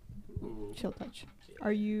 Ooh. Chill touch.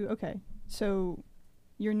 Are you okay? So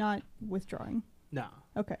you're not withdrawing. No.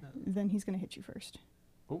 Okay. No. Then he's gonna hit you first.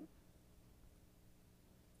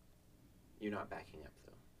 You're not backing up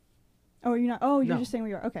though. Oh, you're not. Oh, you're No. just saying where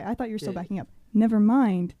you are. Okay, I thought you were still Yeah. backing up. Never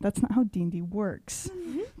mind. That's not how D&D works.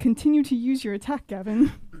 Continue to use your attack,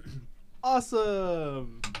 Gavin.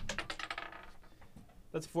 Awesome.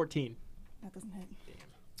 That's 14. That doesn't hit.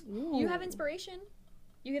 You have inspiration.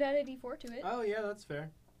 You could add a d4 to it. Oh yeah, that's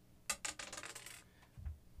fair.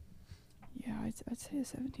 Yeah, I'd say a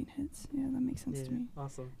 17 hits. Yeah, that makes sense to me.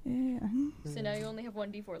 Awesome. Yeah. So now you only have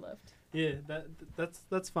one d4 left. Yeah,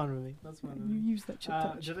 that's fine with me. That's fine with You me. use that chill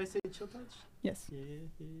touch. Did I say chill touch? Yes. Yeah.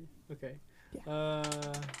 Okay. Yeah.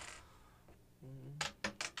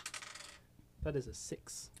 That is a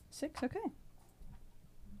 6. 6. Okay.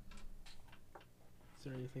 Is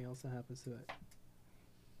there anything else that happens to it?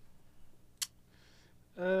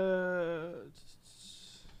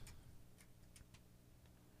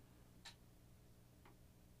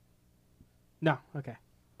 No. Okay.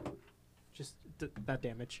 Just that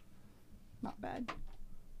damage. Not bad.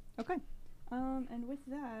 Okay. And with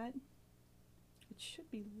that, it should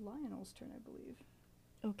be Lionel's turn, I believe.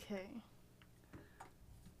 Okay.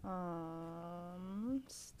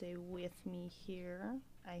 Stay with me here.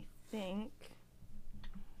 I think.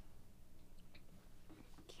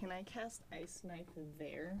 Can I cast Ice Knife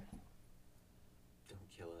there? Don't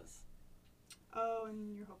kill us. Oh,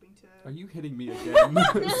 and you're hoping to. Are you hitting me again?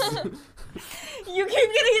 You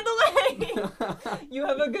keep getting in the way! You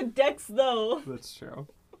have a good dex, though. That's true.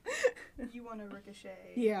 You want to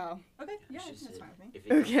ricochet? Yeah. Okay. Yeah, It's just that's that fine with me. if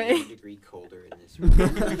it Okay. gets 1 degree colder in this room,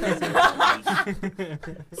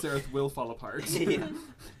 Seraph will fall apart. yeah. My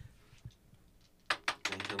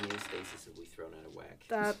homeostasis will be thrown out of whack.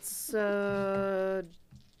 That's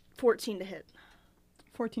 14 to hit.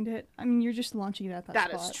 14 to hit. I mean, you're just launching it at that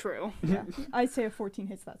spot. That is true. Yeah. I'd say a 14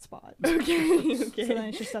 hits that spot. Okay. So then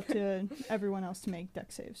it's just up to everyone else to make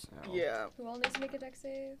deck saves. Ow. Yeah. Who all needs to make a deck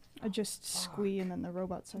save? I just squee and then the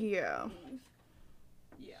robot side. Yeah.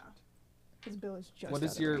 Yeah. Because Bill is just. What out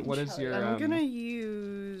is of your range. what is your I'm gonna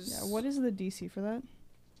use. Yeah. What is the DC for that?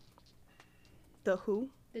 The who?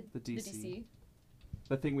 the The DC? DC.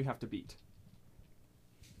 The thing we have to beat.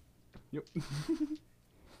 Yep.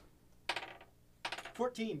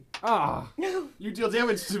 14. Ah! You deal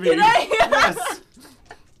damage to me. Did I? Yes.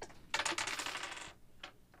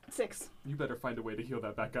 6. You better find a way to heal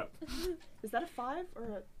that back up. Is that a 5 or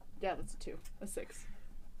a? Yeah, that's a 2. A 6.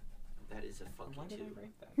 That is a funky Why did I 2.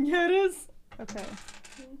 write that? Yeah, it is. Okay.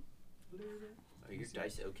 Are your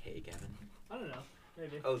dice okay, Gavin? I don't know.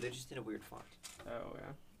 Maybe. Oh, they're just in a weird font. Oh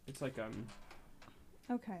yeah. It's like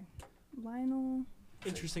Okay. Lionel.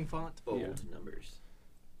 Interesting font. Bold Yeah. numbers.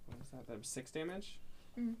 what was that? That was 6 damage?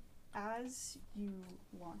 As you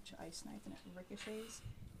launch Ice Knife and it ricochets,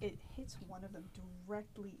 it hits one of them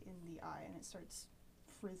directly in the eye and it starts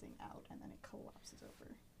frizzing out and then it collapses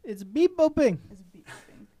over. It's beep booping. As a beat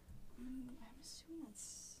thing. I'm assuming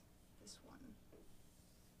that's this one.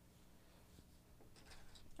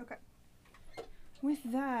 Okay. With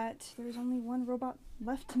that, there's only one robot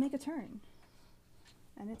left to make a turn.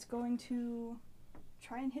 And it's going to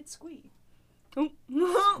try and hit Squee.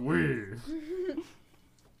 Weird.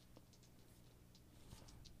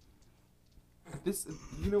 This,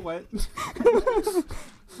 you know what?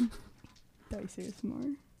 Dice here some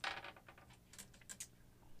more.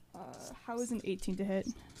 How is an 18 to hit?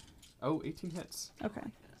 Oh, 18 hits. Okay.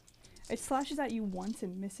 It slashes at you once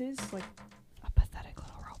and misses, like a pathetic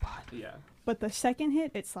little robot. Yeah. But the second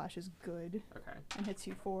hit, it slashes good Okay. and hits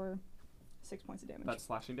you for 6 points of damage. That's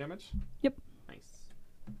slashing damage? Yep. Nice.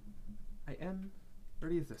 I am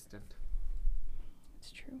resistant.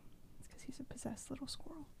 It's true. It's because he's a possessed little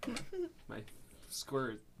squirrel. My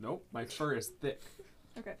square. Nope. My fur is thick.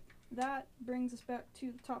 Okay. That brings us back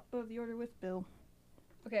to the top of the order with Bill.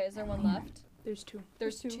 Okay, is there one left? There's 2.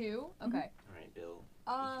 There's There's 2? two. Okay. Alright, Bill.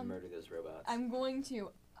 You can murder those robots. I'm going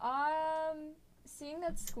to. Seeing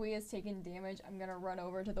that Squee has taken damage, I'm gonna run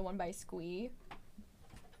over to the one by Squee.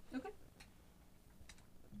 Okay.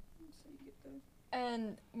 So you get the...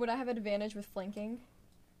 And would I have advantage with flanking?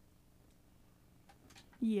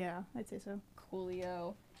 Yeah, I'd say so.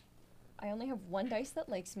 Coolio. I only have one dice that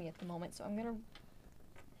likes me at the moment, so I'm gonna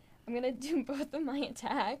do both of my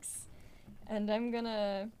attacks. And I'm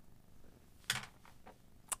gonna...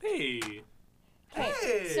 Hey.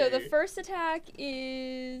 Okay, so the first attack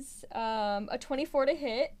is a 24 to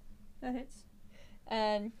hit. That hits.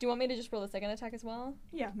 And do you want me to just roll the second attack as well?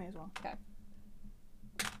 Yeah, may as well.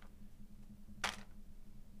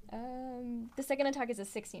 The second attack is a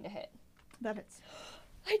 16 to hit. That hits.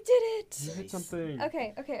 I did it! You hit something.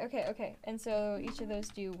 Okay. And so each of those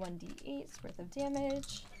do 1d8 worth of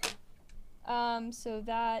damage. So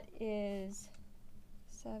that is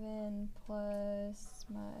 7 plus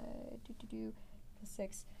my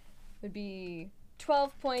 6 would be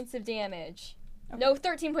 12 points of damage. Okay. No,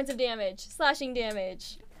 13 points of damage. Slashing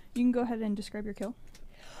damage. You can go ahead and describe your kill.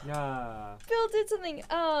 Yeah. Bill did something.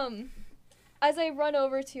 as I run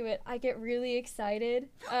over to it, I get really excited.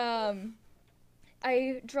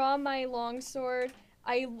 I draw my longsword.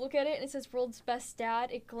 I look at it and it says "World's Best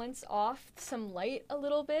Dad." It glints off some light a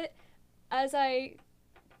little bit. As I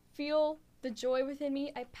feel the joy within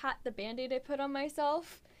me, I pat the band-aid I put on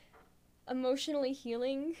myself, emotionally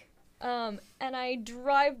healing, and I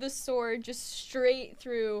drive the sword just straight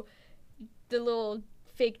through the little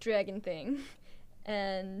fake dragon thing.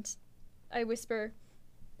 And I whisper,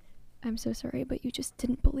 "I'm so sorry, but you just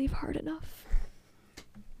didn't believe hard enough."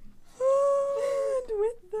 And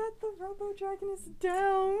with that, the Robo Dragon is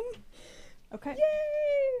down. Okay.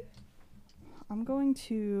 Yay! I'm going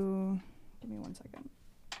to... Give me 1 second.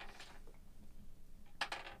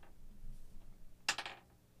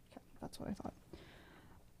 Okay, that's what I thought.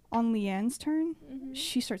 On Leanne's turn,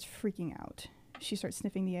 she starts freaking out. She starts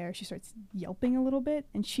sniffing the air. She starts yelping a little bit,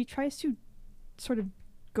 and she tries to sort of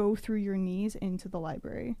go through your knees into the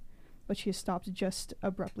library, but she stops just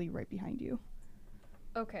abruptly right behind you.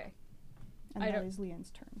 Okay. And I that don't- is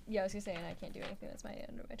Leanne's turn. Yeah, I was gonna say, and I can't do anything. That's my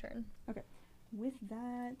end of my turn. With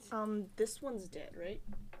that... This one's dead, right?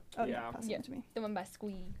 oh, yeah. pass Yeah. it to me. The one by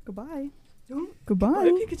Squee. Goodbye. Oh, Goodbye.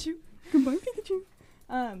 Pikachu. Goodbye, Pikachu.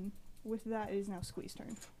 With that, it is now Squee's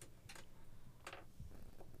turn.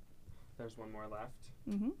 There's one more left.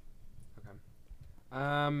 Mm-hmm.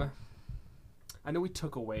 I know we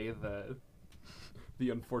took away the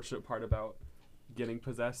unfortunate part about getting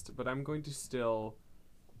possessed, but I'm going to still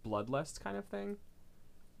bloodlust kind of thing.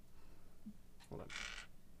 Hold on.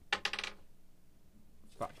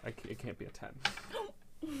 Fuck, it can't be a 10.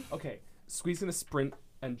 Okay, Squeeze gonna sprint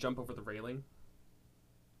and jump over the railing.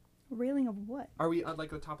 Railing of what? Are we at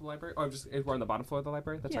like the top of the library? Oh, we're on the bottom floor of the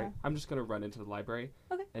library? That's Yeah. right. I'm just gonna run into the library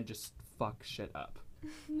and just fuck shit up.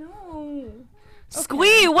 No.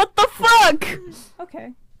 Squee, what the fuck?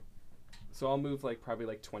 Okay. So I'll move like probably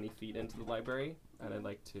like 20 feet into the library, and I'd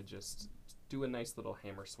like to just do a nice little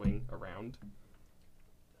hammer swing around.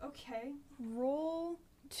 Okay. Roll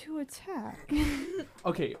to attack.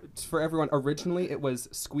 Okay, for everyone, originally it was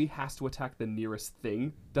Squee has to attack the nearest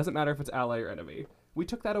thing. Doesn't matter if it's ally or enemy. We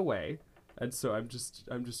took that away, and so I'm just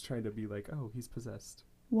trying to be like, oh, he's possessed.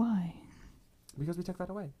 Why? Because we took that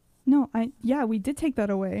away. No, we did take that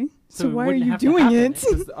away. So it why are wouldn't you have to doing happen. it?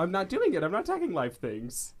 'Cause I'm not doing it. I'm not attacking live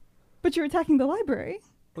things. But you're attacking the library.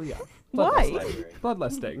 Well, yeah. Why? Library.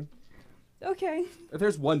 Bloodlusting. Okay.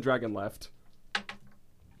 There's one dragon left,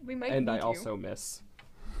 We might and need I you. also miss.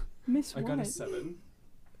 Miss I what? got a 7.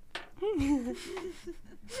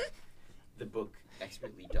 The book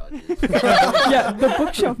expertly dodges. Yeah, the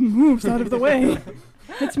bookshelf moves out of the way.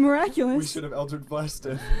 It's We miraculous. should have Eldritch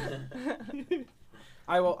Blasted.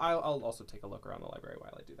 I'll also take a look around the library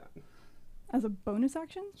while I do that. As a bonus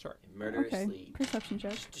action? Sure. Murderously Perception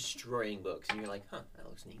check. just destroying books, and you're like, huh, that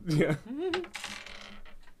looks neat. Yeah.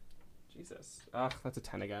 Jesus. Ugh, that's a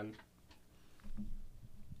 10 again.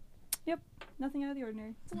 Nothing out of the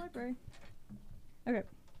ordinary. It's a library. Okay.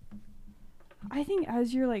 I think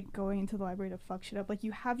as you're like going into the library to fuck shit up, like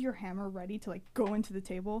you have your hammer ready to like go into the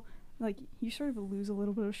table, like you sort of lose a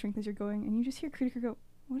little bit of strength as you're going, and you just hear Critiker go,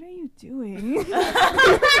 "What are you doing?"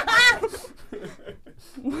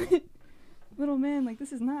 What? Little man, like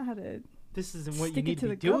this is not how to This isn't what you stick need it to to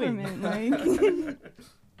be the doing. government. Like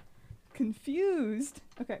confused.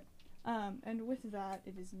 Okay. And with that,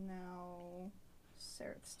 it is now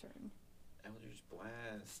Sereth's turn. Eldritch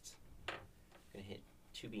Blast. Gonna hit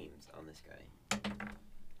 2 beams on this guy.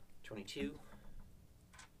 22.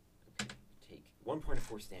 Okay, take 1 point of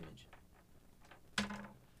force damage.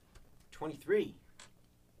 23.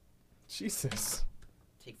 Jesus.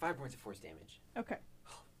 Take 5 points of force damage. Okay.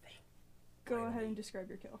 Oh, thank. Go ahead Finally. and describe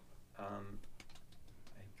your kill.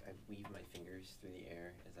 I weave my fingers through the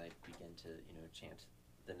air as I begin to, chant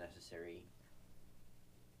the necessary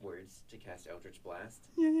words to cast Eldritch Blast.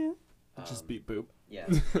 Yeah. Just beat boop. Yeah.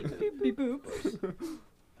 Beep beep boop. Of course.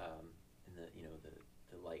 And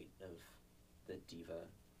the light of the Deva,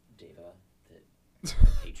 the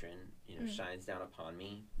patron, shines down upon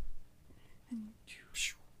me. And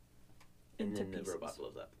Into then the pieces. robot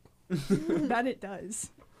blows up. That it does.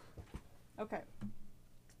 Okay.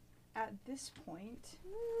 At this point,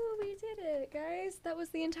 Ooh, we did it, guys. That was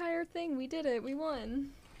the entire thing. We did it. We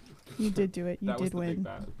won. you did do it. You That was did the win. big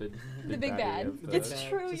bad. The big baddie bad. of the- It's Bad.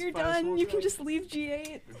 true. Just You're 5 done. small You can just dragons. leave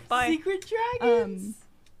G8. Bye. Secret dragons.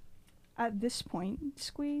 At this point,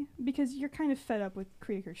 Squee, because you're kind of fed up with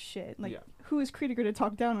Krieger's shit. Like, Yeah. who is Krieger to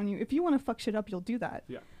talk down on you? If you want to fuck shit up, you'll do that.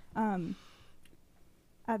 Yeah.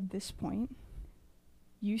 At this point,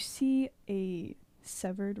 you see a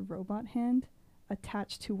severed robot hand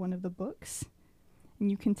attached to one of the books, And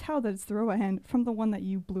you can tell that it's the robot hand from the one that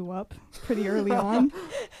you blew up pretty early on.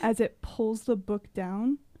 As it pulls the book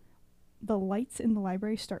down, the lights in the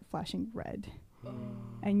library start flashing red.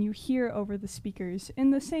 And you hear over the speakers, in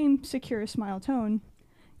the same secure smile tone,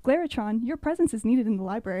 Glaritron, your presence is needed in the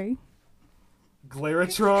library.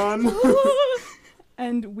 Glaritron.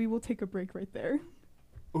 And we will take a break right there.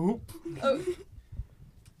 Oop. Oh.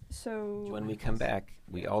 So When we come back,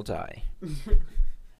 we all die.